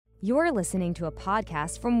You're listening to a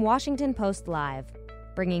podcast from Washington Post Live,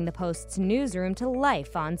 bringing the Post's newsroom to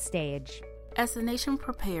life on stage. As the nation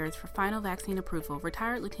prepares for final vaccine approval,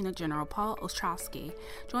 retired Lieutenant General Paul Ostrowski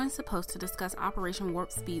joins the Post to discuss Operation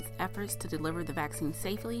Warp Speed's efforts to deliver the vaccine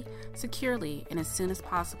safely, securely, and as soon as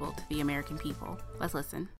possible to the American people. Let's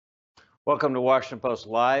listen. Welcome to Washington Post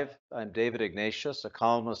Live. I'm David Ignatius, a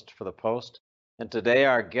columnist for the Post, and today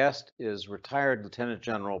our guest is retired Lieutenant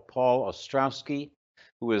General Paul Ostrowski,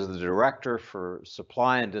 who is the Director for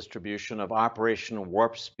Supply and Distribution of Operation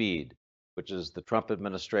Warp Speed, which is the Trump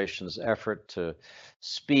administration's effort to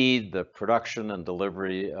speed the production and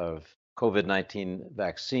delivery of COVID-19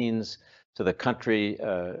 vaccines to the country.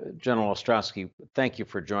 General Ostrowski, thank you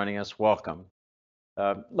for joining us. Welcome.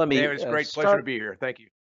 David, it's a great pleasure to be here. Thank you.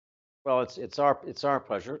 Well, it's our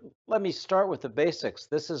pleasure. Let me start with the basics.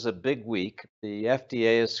 This is a big week. The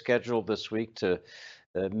FDA is scheduled this week to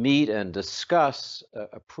meet and discuss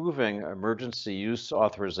approving emergency use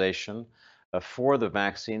authorization for the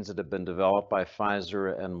vaccines that have been developed by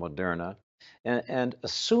Pfizer and Moderna. And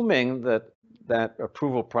assuming that that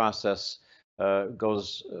approval process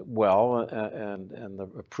goes well and the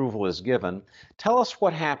approval is given, tell us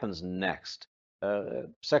what happens next.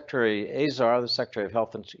 Secretary Azar, the Secretary of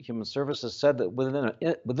Health and Human Services, said that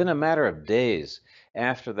within a matter of days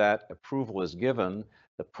after that approval is given,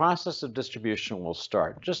 the process of distribution will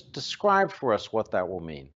start. Just describe for us what that will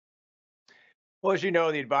mean. Well, as you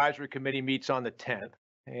know, the advisory committee meets on the 10th.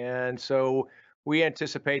 And so we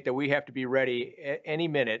anticipate that we have to be ready any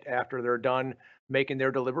minute after they're done making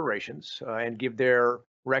their deliberations and give their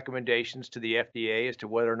recommendations to the FDA as to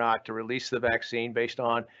whether or not to release the vaccine based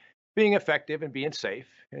on being effective and being safe.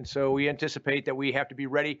 And so we anticipate that we have to be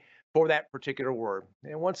ready for that particular word.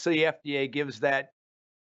 And once the FDA gives that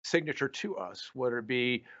signature to us, whether it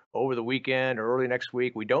be over the weekend or early next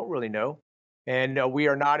week, we don't really know. And we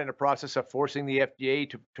are not in a process of forcing the FDA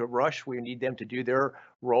to rush. We need them to do their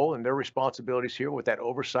role and their responsibilities here with that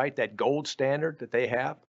oversight, that gold standard that they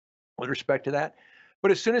have with respect to that. But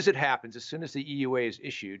as soon as it happens, as soon as the EUA is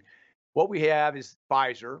issued, what we have is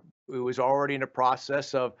Pfizer, who is already in a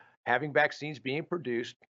process of having vaccines being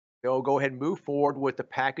produced. They'll go ahead and move forward with the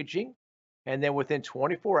packaging. And then within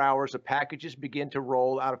 24 hours, the packages begin to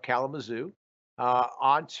roll out of Kalamazoo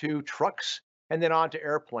onto trucks and then onto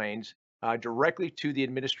airplanes directly to the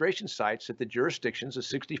administration sites that the jurisdictions, the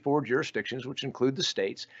 64 jurisdictions, which include the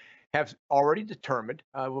states, have already determined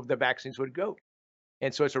where the vaccines would go.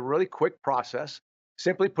 And so it's a really quick process,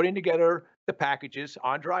 simply putting together the packages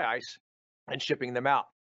on dry ice and shipping them out.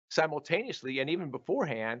 Simultaneously, and even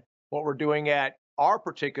beforehand, what we're doing at our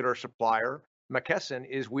particular supplier, McKesson,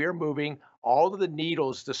 is we're moving all of the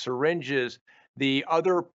needles, the syringes, the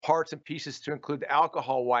other parts and pieces to include the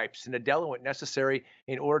alcohol wipes and the diluent necessary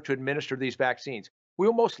in order to administer these vaccines. We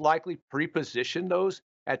will most likely pre-position those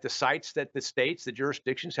at the sites that the states, the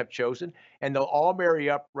jurisdictions have chosen, and they'll all marry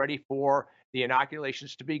up ready for the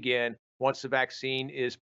inoculations to begin once the vaccine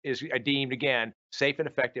is deemed, again, safe and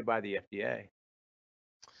effective by the FDA.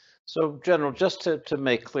 So, General, just to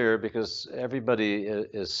make clear, because everybody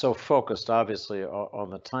is so focused, obviously, on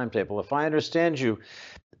the timetable, if I understand you,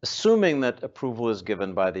 assuming that approval is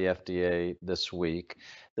given by the FDA this week,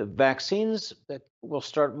 the vaccines that will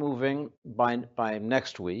start moving by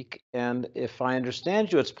next week. And if I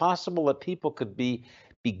understand you, it's possible that people could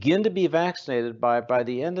begin to be vaccinated by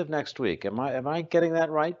the end of next week. Am I getting that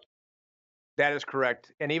right? That is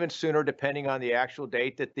correct. And even sooner, depending on the actual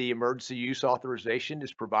date that the emergency use authorization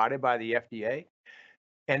is provided by the FDA.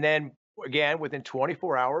 And then again, within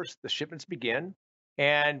 24 hours, the shipments begin.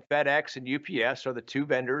 And FedEx and UPS are the two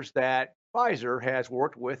vendors that Pfizer has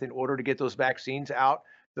worked with in order to get those vaccines out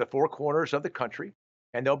to the four corners of the country.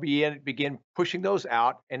 And they'll begin pushing those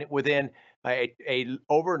out and within a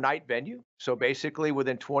overnight venue. So basically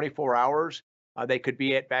within 24 hours, they could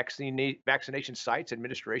be at vaccination sites,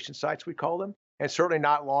 administration sites, we call them, and certainly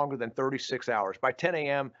not longer than 36 hours. By 10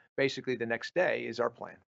 a.m., basically the next day is our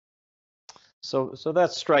plan. So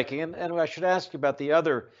that's striking. And I should ask you about the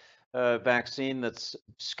other vaccine that's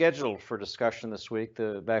scheduled for discussion this week,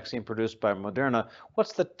 the vaccine produced by Moderna.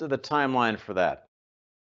 What's the timeline for that?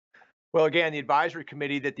 Well, again, the advisory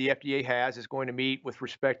committee that the FDA has is going to meet with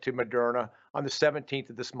respect to Moderna on the 17th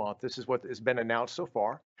of this month. This is what has been announced so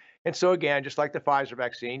far. And so again, just like the Pfizer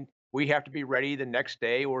vaccine, we have to be ready the next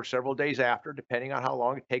day or several days after, depending on how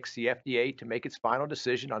long it takes the FDA to make its final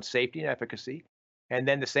decision on safety and efficacy. And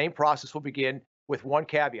then the same process will begin with one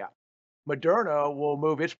caveat. Moderna will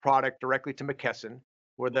move its product directly to McKesson,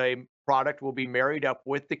 where the product will be married up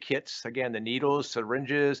with the kits, again, the needles,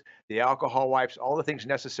 syringes, the alcohol wipes, all the things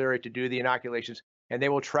necessary to do the inoculations, and they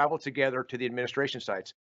will travel together to the administration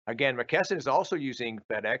sites. Again, McKesson is also using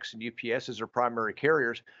FedEx and UPS as their primary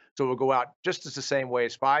carriers, so it will go out just as the same way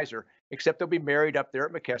as Pfizer, except they'll be married up there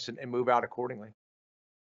at McKesson and move out accordingly.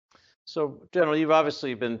 So, General, you've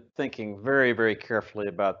obviously been thinking very, very carefully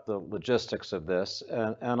about the logistics of this,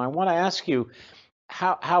 and I want to ask you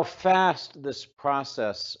how fast this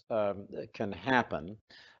process can happen.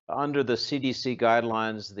 Under the CDC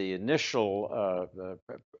guidelines, the initial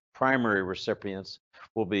primary recipients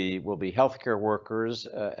will be healthcare workers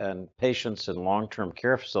and patients in long-term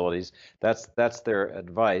care facilities. That's their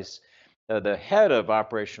advice. The head of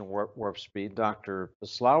Operation Warp Speed, Dr.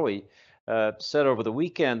 Slawi, said over the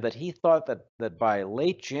weekend that he thought that by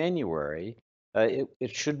late January,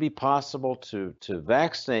 it should be possible to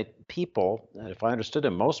vaccinate people, and if I understood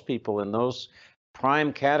him, most people in those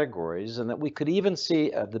prime categories, and that we could even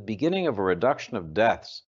see the beginning of a reduction of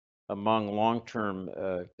deaths among long-term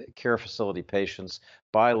care facility patients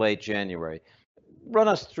by late January. Run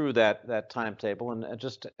us through that timetable and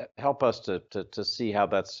just help us to see how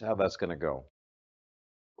that's going to go.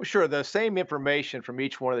 Well, sure. The same information from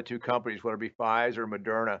each one of the two companies, whether it be Pfizer or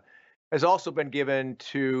Moderna, has also been given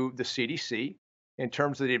to the CDC in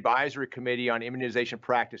terms of the Advisory Committee on Immunization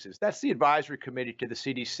Practices. That's the advisory committee to the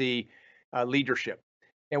CDC leadership.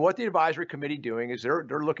 And what the advisory committee doing is they're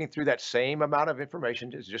looking through that same amount of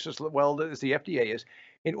information just as well as the FDA is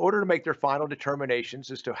in order to make their final determinations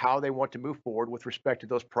as to how they want to move forward with respect to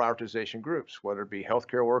those prioritization groups, whether it be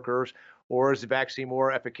healthcare workers or is the vaccine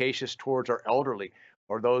more efficacious towards our elderly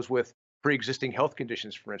or those with pre-existing health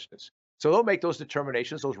conditions, for instance. So they'll make those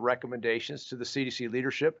determinations, those recommendations to the CDC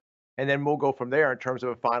leadership, and then we'll go from there in terms of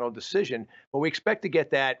a final decision. But we expect to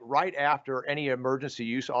get that right after any emergency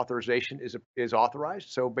use authorization is authorized.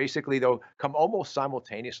 So basically, they'll come almost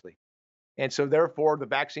simultaneously. And so therefore, the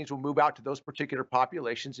vaccines will move out to those particular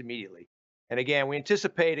populations immediately. And again, we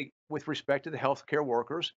anticipate with respect to the healthcare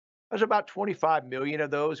workers, there's about 25 million of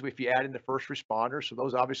those if you add in the first responders. So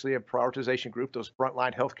those obviously have prioritization group, those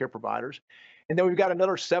frontline healthcare providers. And then we've got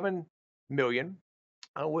another 7 million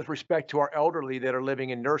with respect to our elderly that are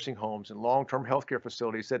living in nursing homes and long-term healthcare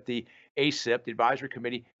facilities that the ACIP, the advisory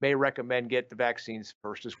committee, may recommend get the vaccines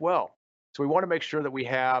first as well. So we want to make sure that we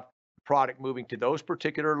have product moving to those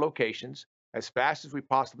particular locations as fast as we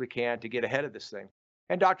possibly can to get ahead of this thing.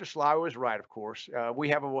 And Dr. Slough was right, of course.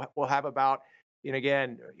 We'll have about, and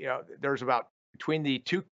again, there's about between the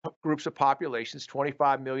two groups of populations,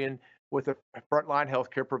 25 million with the frontline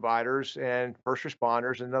healthcare providers and first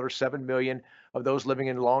responders, and another 7 million of those living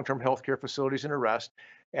in long-term healthcare facilities and arrest,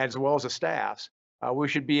 as well as the staffs. We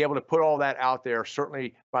should be able to put all that out there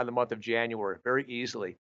certainly by the month of January very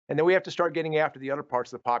easily. And then we have to start getting after the other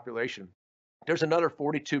parts of the population. There's another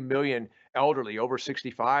 42 million elderly over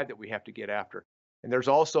 65 that we have to get after. And there's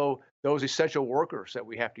also those essential workers that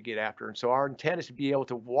we have to get after. And so our intent is to be able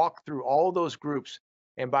to walk through all those groups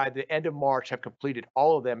and by the end of March have completed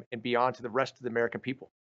all of them and beyond to the rest of the American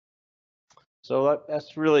people. So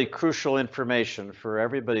that's really crucial information for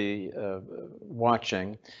everybody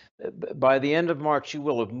watching. By the end of March, you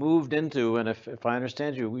will have moved into, and if I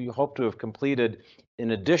understand you, you hope to have completed,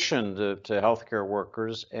 in addition to healthcare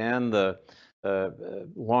workers and the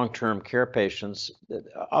long-term care patients,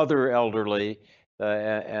 other elderly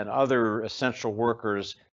and other essential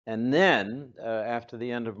workers, and then after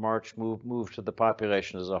the end of March, move to the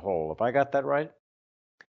population as a whole. Have I got that right?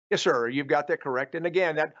 Yes, sir. You've got that correct. And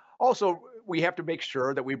again, that also we have to make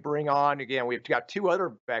sure that we bring on, again, we've got two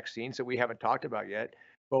other vaccines that we haven't talked about yet,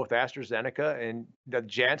 both AstraZeneca and the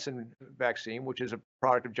Janssen vaccine, which is a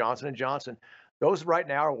product of Johnson & Johnson. Those right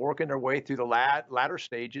now are working their way through the latter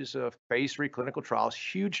stages of phase 3 clinical trials,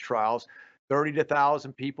 huge trials,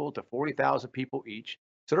 30,000 people to 40,000 people each.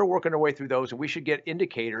 So they're working their way through those, and we should get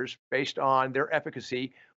indicators based on their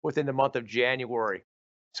efficacy within the month of January,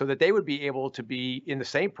 so that they would be able to be in the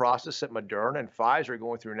same process that Moderna and Pfizer are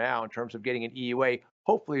going through now in terms of getting an EUA,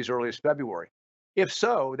 hopefully as early as February. If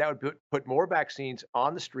so, that would put more vaccines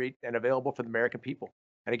on the street and available for the American people.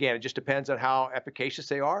 And again, it just depends on how efficacious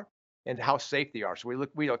they are and how safe they are. So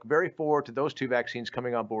we look very forward to those two vaccines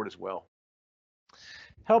coming on board as well.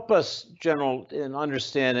 Help us, General, in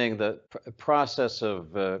understanding the process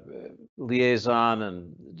of liaison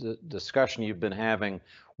and discussion you've been having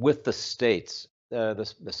with the states. The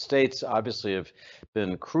states obviously have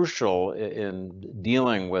been crucial in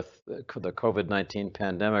dealing with the COVID-19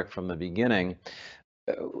 pandemic from the beginning.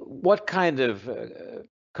 What kind of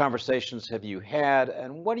conversations have you had,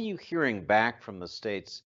 and what are you hearing back from the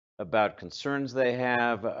states about concerns they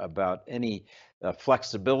have, about any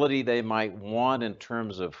flexibility they might want in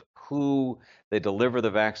terms of who they deliver the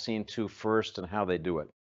vaccine to first and how they do it?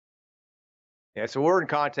 Yeah, so we're in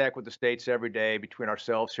contact with the states every day between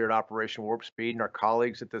ourselves here at Operation Warp Speed and our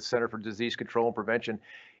colleagues at the Center for Disease Control and Prevention.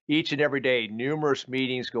 Each and every day, numerous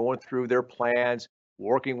meetings going through their plans,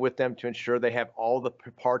 working with them to ensure they have all the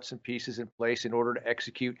parts and pieces in place in order to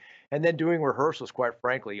execute, and then doing rehearsals, quite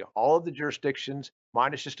frankly. All of the jurisdictions,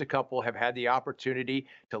 minus just a couple, have had the opportunity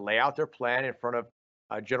to lay out their plan in front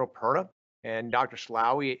of General Perna and Dr.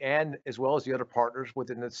 Slawi, and as well as the other partners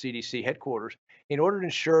within the CDC headquarters in order to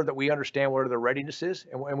ensure that we understand where their readiness is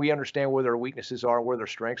and we understand where their weaknesses are and where their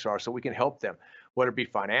strengths are so we can help them, whether it be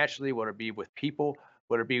financially, whether it be with people,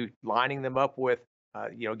 whether it be lining them up with,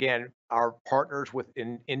 again, our partners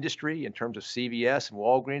within industry in terms of CVS and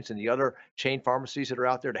Walgreens and the other chain pharmacies that are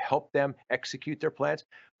out there to help them execute their plans.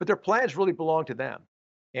 But their plans really belong to them.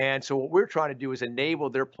 And so what we're trying to do is enable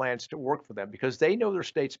their plans to work for them because they know their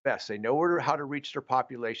states best. They know how to reach their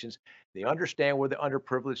populations. They understand where the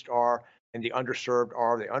underprivileged are and the underserved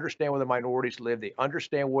are. They understand where the minorities live. They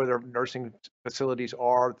understand where their nursing facilities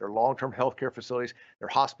are, their long-term healthcare facilities, their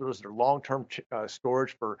hospitals, their long-term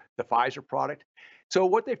storage for the Pfizer product. So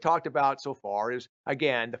what they've talked about so far is,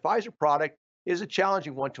 again, the Pfizer product is a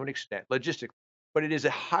challenging one to an extent, logistically, but it is a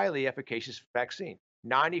highly efficacious vaccine,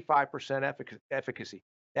 95% efficacy.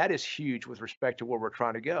 That is huge with respect to where we're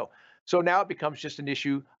trying to go. So now it becomes just an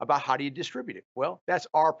issue about how do you distribute it? Well, that's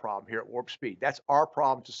our problem here at Warp Speed. That's our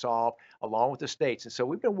problem to solve along with the states. And so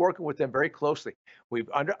we've been working with them very closely. We've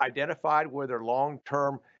identified where their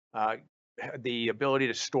long-term, the ability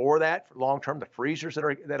to store that for long-term, the freezers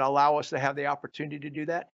that allow us to have the opportunity to do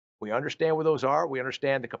that. We understand where those are. We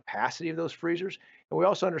understand the capacity of those freezers, and we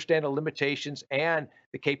also understand the limitations and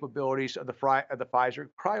the capabilities of the Pfizer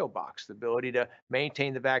cryo box, the ability to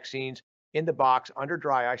maintain the vaccines in the box under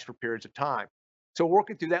dry ice for periods of time. So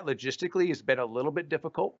working through that logistically has been a little bit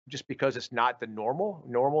difficult just because it's not the normal.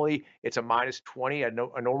 Normally, it's a minus 20, a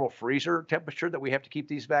normal freezer temperature that we have to keep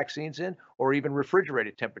these vaccines in, or even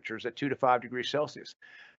refrigerated temperatures at 2 to 5 degrees Celsius.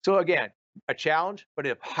 So again, a challenge, but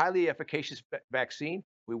a highly efficacious vaccine.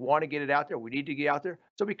 We want to get it out there. We need to get out there.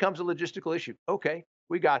 So it becomes a logistical issue. Okay,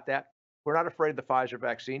 we got that. We're not afraid of the Pfizer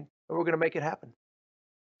vaccine, and we're going to make it happen.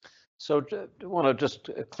 So I want to just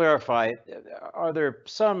clarify, are there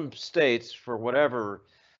some states, for whatever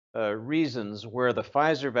reasons, where the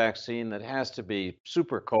Pfizer vaccine that has to be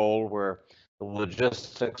super cold, where the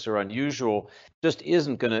logistics are unusual, just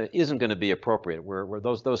isn't gonna be appropriate, where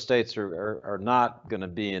those states are not going to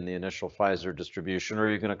be in the initial Pfizer distribution, or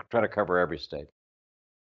you're going to try to cover every state?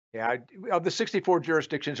 Yeah, of the 64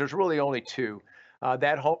 jurisdictions, there's really only two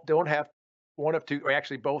don't have one of two, or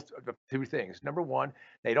actually both of the two things. Number one,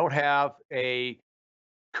 they don't have a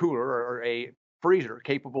cooler or a freezer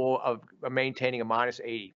capable of maintaining a minus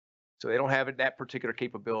 80. So they don't have that particular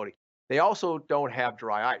capability. They also don't have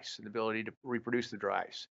dry ice and the ability to reproduce the dry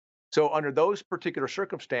ice. So under those particular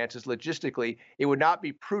circumstances, logistically, it would not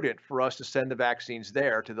be prudent for us to send the vaccines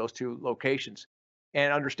there to those two locations.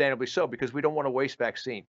 And understandably so, because we don't want to waste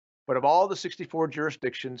vaccine. But of all the 64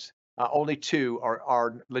 jurisdictions, only two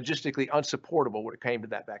are logistically unsupportable when it came to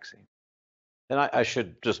that vaccine. And I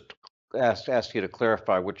should just ask you to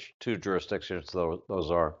clarify which two jurisdictions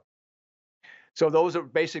those are. So those are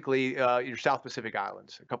basically your South Pacific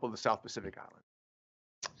islands, a couple of the South Pacific islands.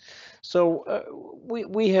 So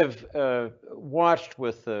we have watched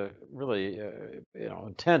with really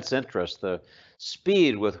intense interest the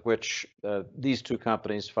speed with which these two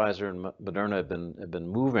companies, Pfizer and Moderna, have been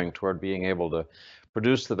moving toward being able to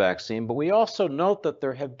produce the vaccine. But we also note that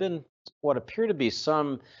there have been what appear to be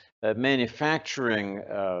some manufacturing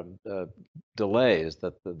delays.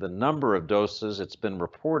 That the number of doses, it's been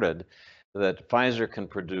reported, that Pfizer can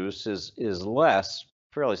produce is less,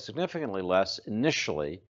 fairly significantly less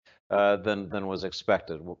initially than was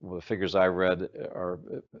expected. The figures I read are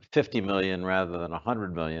 50 million rather than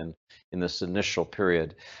 100 million in this initial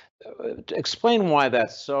period. Explain why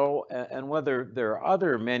that's so, and whether there are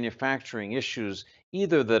other manufacturing issues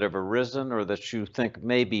either that have arisen or that you think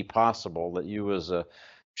may be possible that you, as a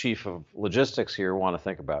chief of logistics here, want to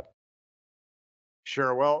think about.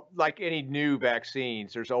 Sure. Well, like any new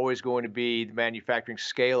vaccines, there's always going to be the manufacturing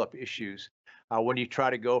scale-up issues. When you try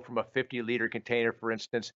to go from a 50-liter container, for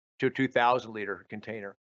instance, to a 2,000-liter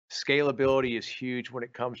container, scalability is huge when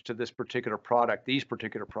it comes to this particular product, these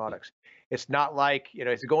particular products. It's not like,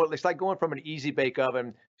 it's like going from an easy bake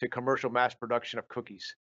oven to commercial mass production of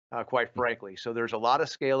cookies, quite frankly. So there's a lot of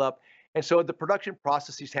scale up. And so the production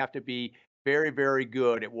processes have to be very, very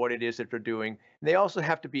good at what it is that they're doing. And they also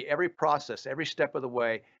have to be every process, every step of the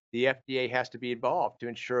way, the FDA has to be involved to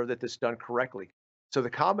ensure that it's done correctly. So the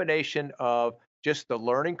combination of just the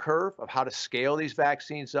learning curve of how to scale these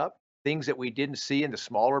vaccines up things that we didn't see in the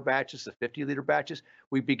smaller batches, the 50-liter batches,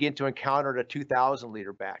 we begin to encounter the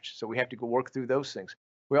 2,000-liter batch. So we have to go work through those things.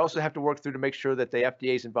 We also have to work through to make sure that the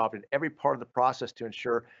FDA is involved in every part of the process to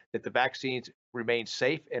ensure that the vaccines remain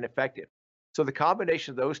safe and effective. So the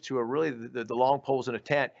combination of those two are really the long poles in a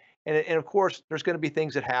tent. And of course, there's going to be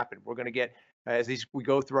things that happen. We're going to get, we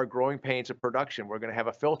go through our growing pains of production, we're going to have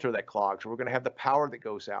a filter that clogs. We're going to have the power that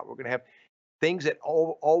goes out. We're going to have things that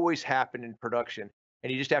always happen in production,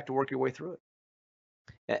 and you just have to work your way through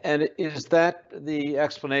it. And is that the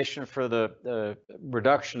explanation for the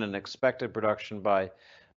reduction in expected production by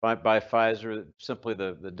Pfizer, simply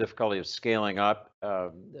the difficulty of scaling up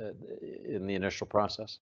in the initial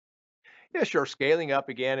process? Yeah, sure. Scaling up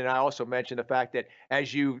again. And I also mentioned the fact that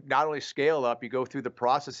as you not only scale up, you go through the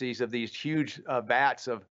processes of these huge vats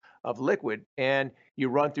of liquid, and you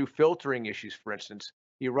run through filtering issues, for instance.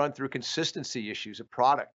 You run through consistency issues of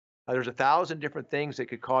product. There's 1,000 different things that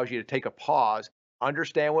could cause you to take a pause,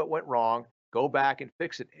 understand what went wrong, go back and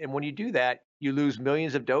fix it. And when you do that, you lose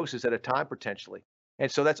millions of doses at a time potentially. And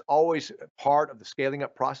so that's always part of the scaling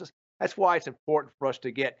up process. That's why it's important for us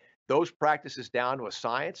to get those practices down to a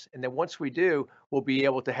science. And then once we do, we'll be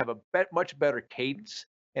able to have a much better cadence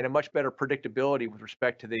and a much better predictability with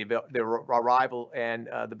respect to the arrival and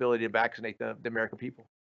the ability to vaccinate the American people.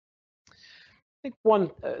 I think one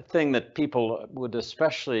thing that people would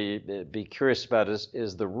especially be curious about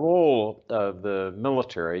is the role of the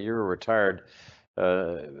military. You're a retired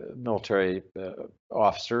military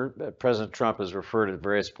officer. President Trump has referred at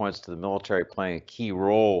various points to the military playing a key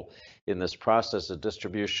role in this process of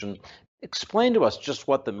distribution. Explain to us just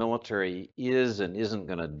what the military is and isn't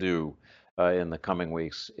going to do in the coming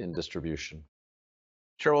weeks in distribution.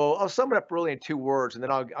 Sure. Well, I'll sum it up really in 2 words, and then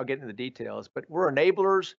I'll get into the details. But we're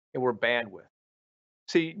enablers and we're bandwidth.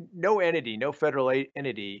 See, no entity, no federal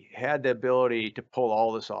entity had the ability to pull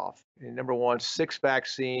all this off. And number one, 6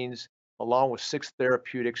 vaccines, along with 6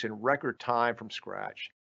 therapeutics in record time from scratch.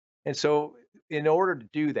 And so, in order to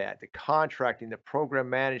do that, the contracting, the program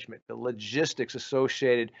management, the logistics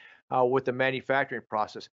associated with the manufacturing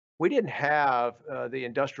process, we didn't have the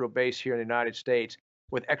industrial base here in the United States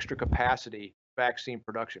with extra capacity vaccine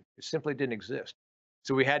production. It simply didn't exist.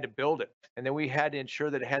 So we had to build it. And then we had to ensure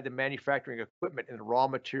that it had the manufacturing equipment and the raw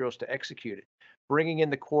materials to execute it, bringing in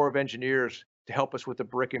the Corps of Engineers to help us with the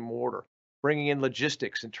brick and mortar, bringing in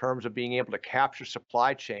logistics in terms of being able to capture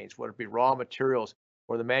supply chains, whether it be raw materials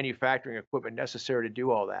or the manufacturing equipment necessary to do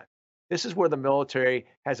all that. This is where the military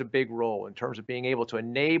has a big role in terms of being able to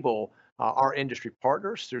enable our industry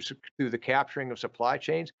partners through the capturing of supply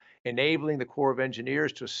chains, enabling the Corps of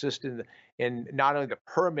Engineers to assist in not only the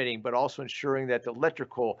permitting, but also ensuring that the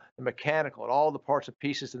electrical, the mechanical, and all the parts and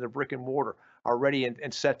pieces in the brick and mortar are ready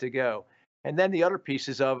and set to go. And then the other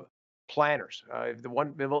pieces of planners. The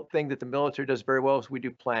one thing that the military does very well is we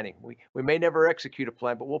do planning. We may never execute a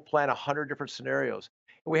plan, but we'll plan 100 different scenarios.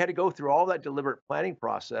 And we had to go through all that deliberate planning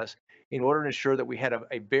process in order to ensure that we had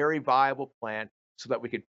a very viable plan so that we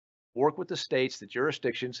could work with the states, the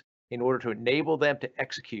jurisdictions, in order to enable them to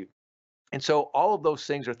execute. And so all of those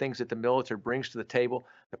things are things that the military brings to the table: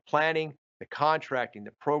 the planning, the contracting,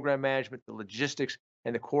 the program management, the logistics,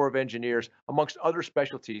 and the Corps of Engineers, amongst other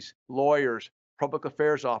specialties, lawyers, public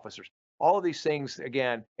affairs officers. All of these things,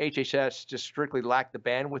 again, HHS just strictly lacked the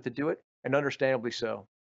bandwidth to do it, and understandably so.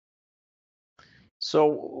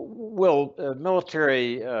 So will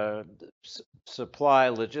military supply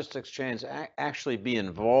logistics chains actually be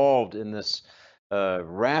involved in this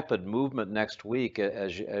rapid movement next week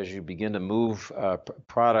as you begin to move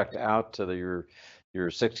product out to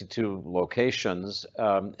your 62 locations?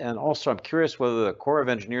 And also, I'm curious whether the Corps of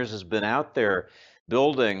Engineers has been out there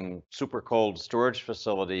building super cold storage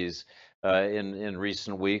facilities in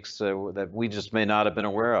recent weeks that we just may not have been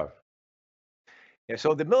aware of. Yeah,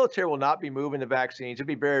 so the military will not be moving the vaccines. It'd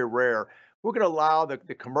be very rare. We're going to allow the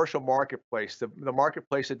commercial marketplace, the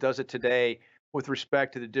marketplace that does it today with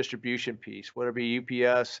respect to the distribution piece, whether it be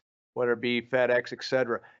UPS, whether it be FedEx, et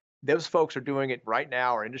cetera. Those folks are doing it right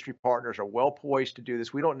now. Our industry partners are well poised to do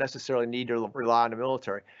this. We don't necessarily need to rely on the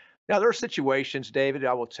military. Now, there are situations, David,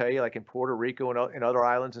 I will tell you, like in Puerto Rico and other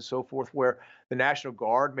islands and so forth, where the National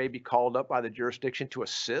Guard may be called up by the jurisdiction to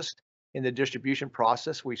assist in the distribution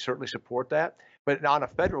process. We certainly support that. But on a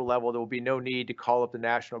federal level, there will be no need to call up the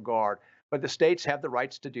National Guard. But the states have the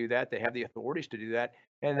rights to do that. They have the authorities to do that.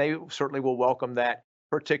 And they certainly will welcome that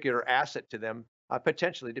particular asset to them,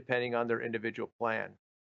 potentially depending on their individual plan.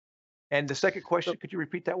 And the second question, could you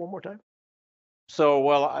repeat that one more time? So,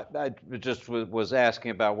 well, I just was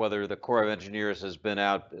asking about whether the Corps of Engineers has been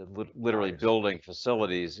out literally building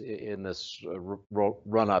facilities in this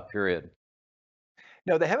run-up period.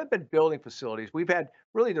 No, they haven't been building facilities. We've had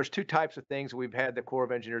really, there's two types of things we've had the Corps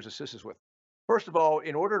of Engineers assist us with. First of all,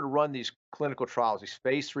 in order to run these clinical trials, these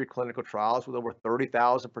phase 3 clinical trials with over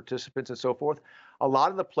 30,000 participants and so forth, a lot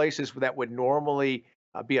of the places that would normally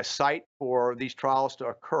be a site for these trials to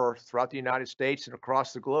occur throughout the United States and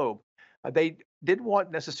across the globe, they didn't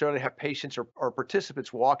want necessarily to have patients or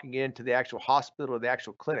participants walking into the actual hospital or the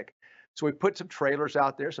actual clinic. So we put some trailers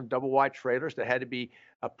out there, some double wide trailers that had to be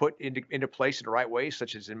put into place in the right way,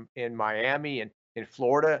 such as in Miami and in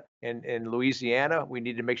Florida and in Louisiana. We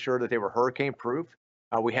needed to make sure that they were hurricane proof.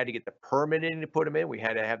 We had to get the permitting to put them in. We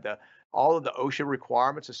had to have all of the OSHA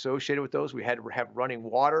requirements associated with those. We had to have running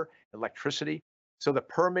water, electricity. So the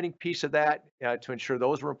permitting piece of that to ensure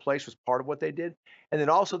those were in place was part of what they did. And then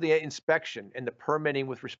also the inspection and the permitting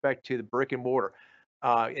with respect to the brick and mortar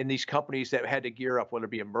in these companies that had to gear up, whether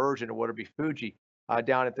it be Immersion or whether it be Fuji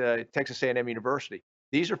down at the Texas A&M University.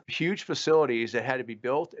 These are huge facilities that had to be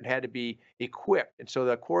built and had to be equipped. And so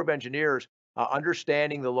the Corps of Engineers,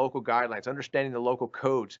 understanding the local guidelines, understanding the local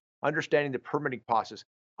codes, understanding the permitting process,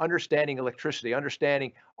 understanding electricity,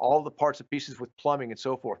 understanding all the parts and pieces with plumbing and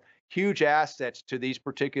so forth. Huge assets to these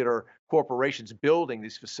particular corporations building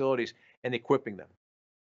these facilities and equipping them.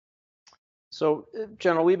 So,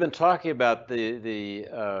 General, we've been talking about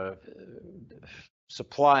the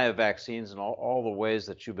supply of vaccines and all the ways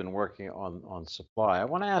that you've been working on supply. I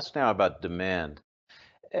want to ask now about demand.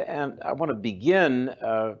 And I want to begin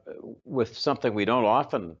with something we don't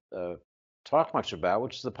often talk much about,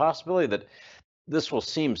 which is the possibility that this will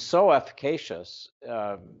seem so efficacious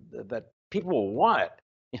that people will want it.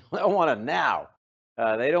 They'll want it now.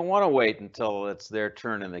 They don't want to wait until it's their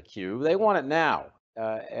turn in the queue. They want it now.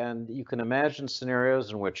 And you can imagine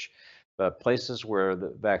scenarios in which places where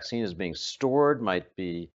the vaccine is being stored might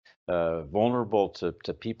be vulnerable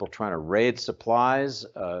to people trying to raid supplies.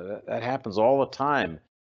 That happens all the time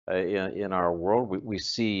in our world. We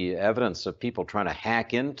see evidence of people trying to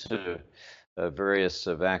hack into various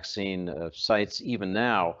vaccine sites even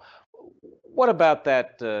now. What about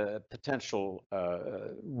that potential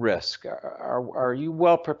risk? Are you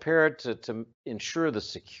well prepared to ensure the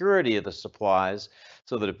security of the supplies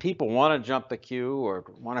so that if people want to jump the queue or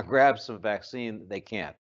want to grab some vaccine, they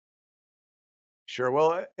can? Sure.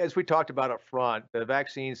 Well, as we talked about up front, the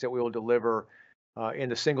vaccines that we will deliver in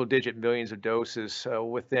the single digit millions of doses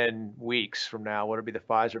within weeks from now, whether it be the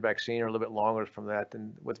Pfizer vaccine or a little bit longer from that,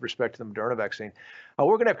 than with respect to the Moderna vaccine.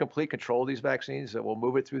 We're going to have complete control of these vaccines. We'll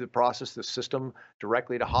move it through the process, the system,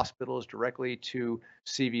 directly to hospitals, directly to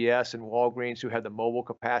CVS and Walgreens, who have the mobile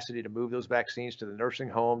capacity to move those vaccines to the nursing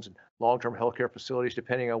homes and long-term healthcare facilities,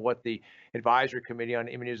 depending on what the Advisory Committee on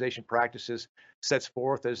Immunization Practices sets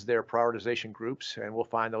forth as their prioritization groups. And we'll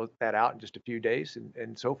find that out in just a few days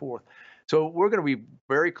and so forth. So we're going to be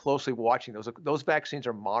very closely watching those. Those vaccines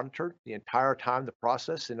are monitored the entire time of the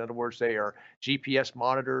process. In other words, they are GPS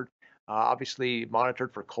monitored, obviously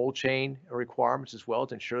monitored for cold chain requirements as well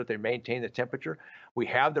to ensure that they maintain the temperature. We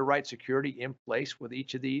have the right security in place with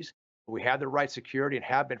each of these. We have the right security and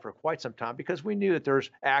have been for quite some time because we knew that there's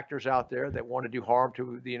actors out there that want to do harm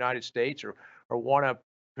to the United States or want to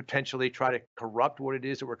potentially try to corrupt what it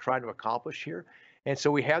is that we're trying to accomplish here. And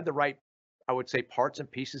so we have the right, I would say, parts and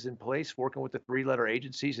pieces in place, working with the three-letter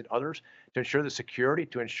agencies and others to ensure the security,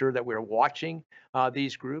 to ensure that we're watching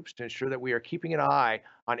these groups, to ensure that we are keeping an eye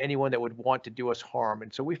on anyone that would want to do us harm.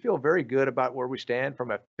 And so we feel very good about where we stand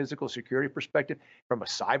from a physical security perspective, from a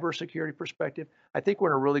cyber security perspective. I think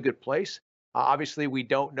we're in a really good place. Obviously, we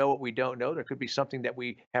don't know what we don't know. There could be something that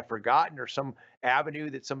we have forgotten or some avenue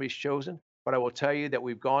that somebody's chosen. But I will tell you that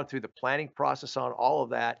we've gone through the planning process on all of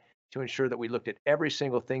that to ensure that we looked at every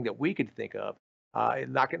single thing that we could think of,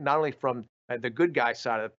 not only from the good guy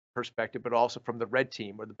side of the perspective, but also from the red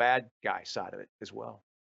team or the bad guy side of it as well.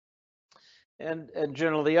 And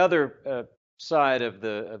General, the other side of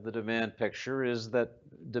the demand picture is that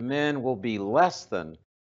demand will be less than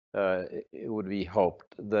it would be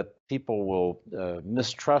hoped, that people will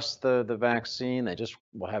mistrust the vaccine. They just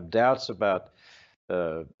will have doubts about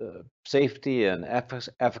safety and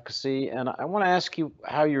efficacy. And I want to ask you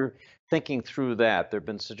how you're thinking through that. There have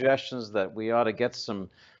been suggestions that we ought to get some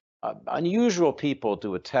unusual people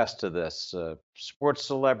to attest to this, sports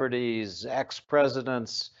celebrities,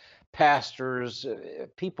 ex-presidents, pastors,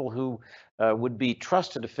 people who would be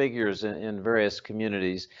trusted figures in various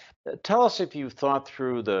communities. Tell us if you've thought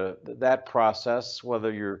through that process,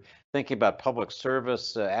 whether you're thinking about public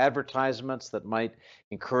service advertisements that might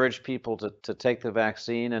encourage people to take the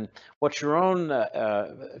vaccine, and what your own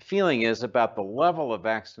feeling is about the level of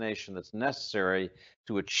vaccination that's necessary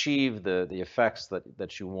to achieve the effects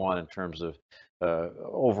that you want in terms of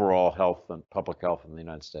overall health and public health in the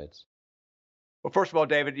United States? Well, first of all,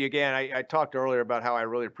 David, again, I talked earlier about how I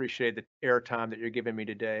really appreciate the airtime that you're giving me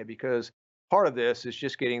today because part of this is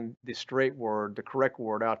just getting the straight word, the correct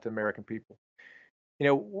word out to American people.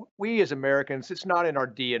 We as Americans, it's not in our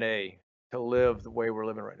DNA to live the way we're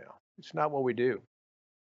living right now. It's not what we do.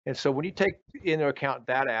 And so when you take into account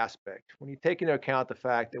that aspect, when you take into account the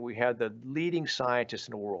fact that we have the leading scientists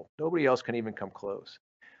in the world, nobody else can even come close.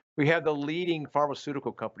 We have the leading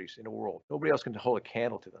pharmaceutical companies in the world. Nobody else can hold a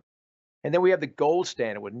candle to them. And then we have the gold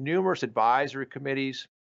standard with numerous advisory committees,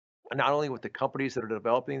 not only with the companies that are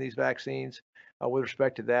developing these vaccines with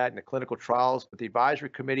respect to that and the clinical trials, but the advisory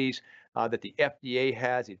committees that the FDA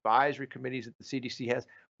has, the advisory committees that the CDC has.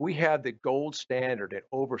 We have the gold standard and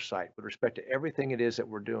oversight with respect to everything it is that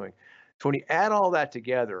we're doing. So when you add all that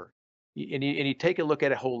together and you take a look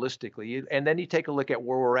at it holistically, and then you take a look at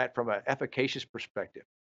where we're at from an efficacious perspective.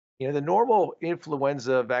 The normal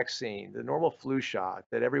influenza vaccine, the normal flu shot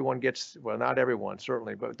that everyone gets, well, not everyone,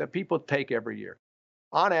 certainly, but that people take every year,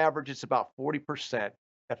 on average, it's about 40%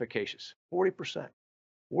 efficacious. 40%.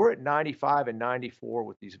 We're at 95 and 94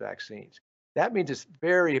 with these vaccines. That means it's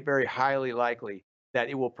very, very highly likely that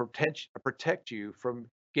it will protect you from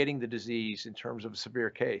getting the disease in terms of a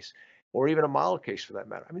severe case or even a mild case for that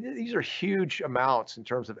matter. I mean, these are huge amounts in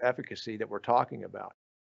terms of efficacy that we're talking about.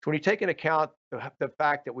 So when you take into account the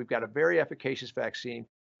fact that we've got a very efficacious vaccine,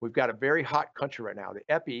 we've got a very hot country right now.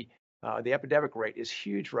 The epidemic rate is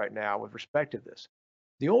huge right now with respect to this.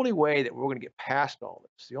 The only way that we're going to get past all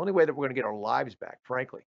this, the only way that we're going to get our lives back,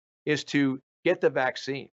 frankly, is to get the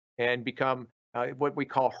vaccine and become what we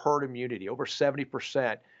call herd immunity, over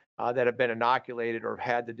 70% that have been inoculated or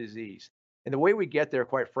have had the disease. And the way we get there,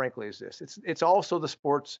 quite frankly, is this. It's also the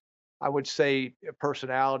sports, I would say,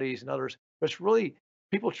 personalities and others, but it's really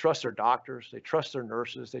people trust their doctors, they trust their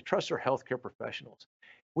nurses, they trust their healthcare professionals.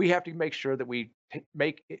 We have to make sure that we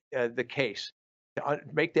make the case, to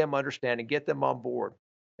make them understand and get them on board.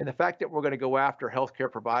 And the fact that we're going to go after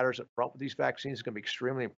healthcare providers up front with these vaccines is going to be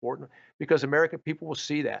extremely important because American people will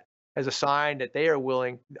see that as a sign that they are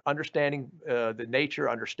willing, understanding the nature,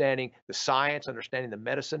 understanding the science, understanding the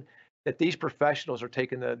medicine, that these professionals are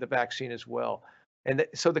taking the vaccine as well. And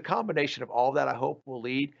so the combination of all that, I hope, will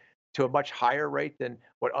lead to a much higher rate than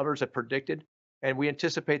what others have predicted. And we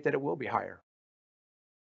anticipate that it will be higher.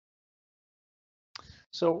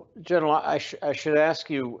 So, General, I should ask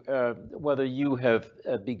you whether you have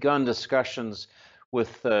begun discussions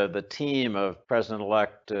with the team of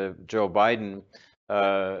President-elect Joe Biden,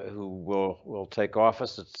 who will take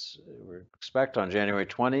office. We expect on January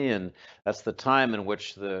 20, and that's the time in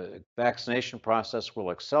which the vaccination process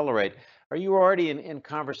will accelerate. Are you already in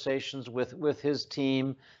conversations with his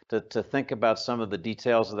team to think about some of the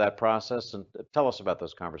details of that process? And tell us about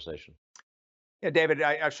those conversations. Yeah, David,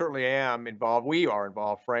 I certainly am involved. We are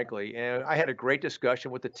involved, frankly, and I had a great discussion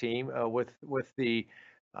with the team, with the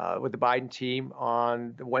Biden team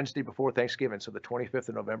on the Wednesday before Thanksgiving, so the 25th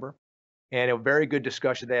of November, and a very good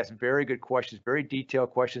discussion. They asked very good questions, very detailed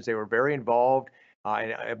questions. They were very involved,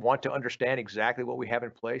 and I want to understand exactly what we have in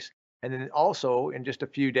place. And then also, in just a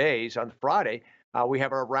few days, on Friday, we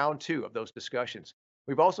have our round two of those discussions.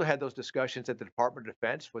 We've also had those discussions at the Department of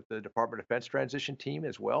Defense with the Department of Defense transition team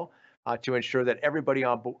as well, to ensure that everybody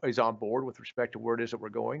is on board with respect to where it is that we're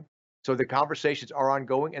going. So the conversations are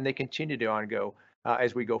ongoing and they continue to go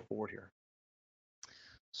as we go forward here.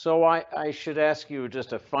 So I should ask you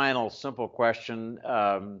just a final simple question.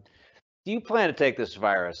 Do you plan to take this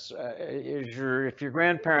virus? If your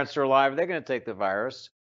grandparents are alive, they're going to take the virus.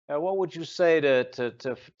 What would you say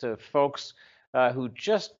to folks who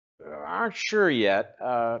just aren't sure yet,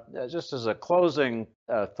 just as a closing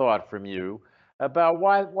thought from you about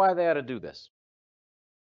why they ought to do this?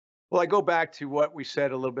 Well, I go back to what we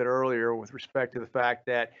said a little bit earlier with respect to the fact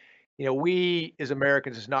that, we as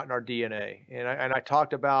Americans is not in our DNA. And I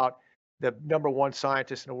talked about the number one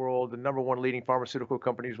scientists in the world, the number one leading pharmaceutical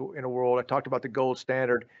companies in the world. I talked about the gold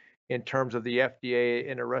standard in terms of the FDA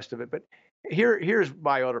and the rest of it. But here's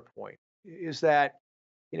my other point is that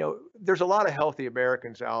there's a lot of healthy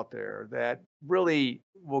Americans out there that really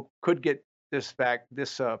could get this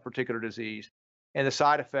particular disease, and the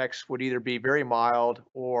side effects would either be very mild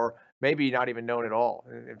or maybe not even known at all.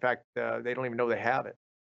 In fact, they don't even know they have it.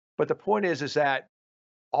 But the point is that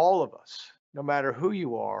all of us, no matter who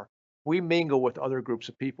you are, we mingle with other groups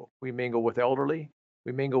of people. We mingle with elderly.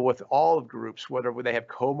 We mingle with all groups, whether they have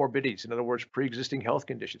comorbidities, in other words, pre-existing health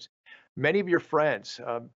conditions. Many of your friends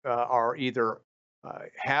are either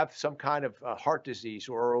have some kind of heart disease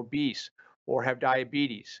or are obese or have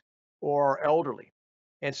diabetes or are elderly.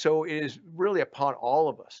 And so it is really upon all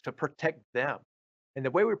of us to protect them And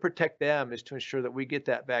the way we protect them is to ensure that we get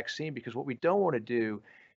that vaccine, because what we don't want to do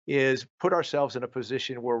is put ourselves in a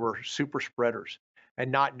position where we're super spreaders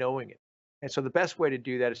and not knowing it. And so the best way to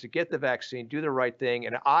do that is to get the vaccine, do the right thing.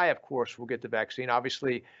 And I, of course, will get the vaccine.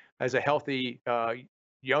 Obviously, as a healthy,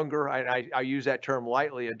 younger, I use that term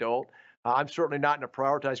lightly, adult, I'm certainly not in a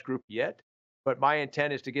prioritized group yet. But my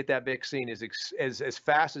intent is to get that vaccine as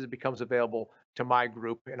fast as it becomes available to my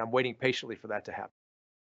group. And I'm waiting patiently for that to happen.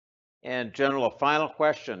 And General, a final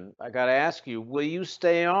question. I got to ask you, will you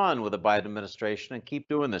stay on with the Biden administration and keep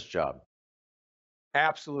doing this job?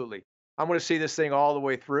 Absolutely. I'm going to see this thing all the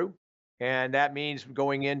way through. And that means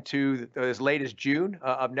going into as late as June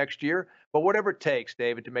of next year. But whatever it takes,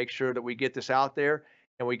 David, to make sure that we get this out there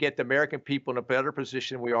and we get the American people in a better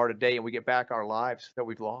position than we are today, and we get back our lives that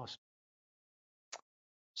we've lost.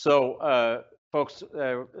 So, folks,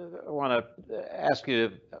 I want to ask you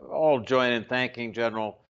to all join in thanking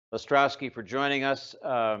General Ostrowski for joining us.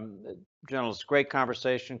 General, it's a great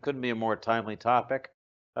conversation. Couldn't be a more timely topic.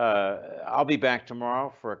 I'll be back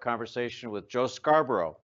tomorrow for a conversation with Joe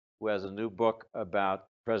Scarborough, who has a new book about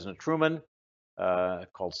President Truman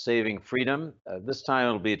called Saving Freedom. This time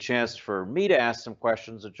it'll be a chance for me to ask some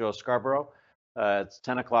questions of Joe Scarborough. It's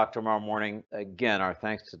 10 o'clock tomorrow morning. Again, our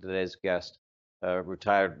thanks to today's guest,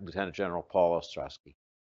 retired Lieutenant General Paul Ostrowski.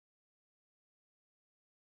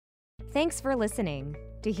 Thanks for listening.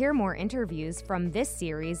 To hear more interviews from this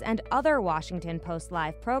series and other Washington Post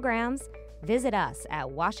Live programs, visit us at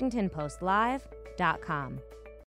WashingtonPostLive.com.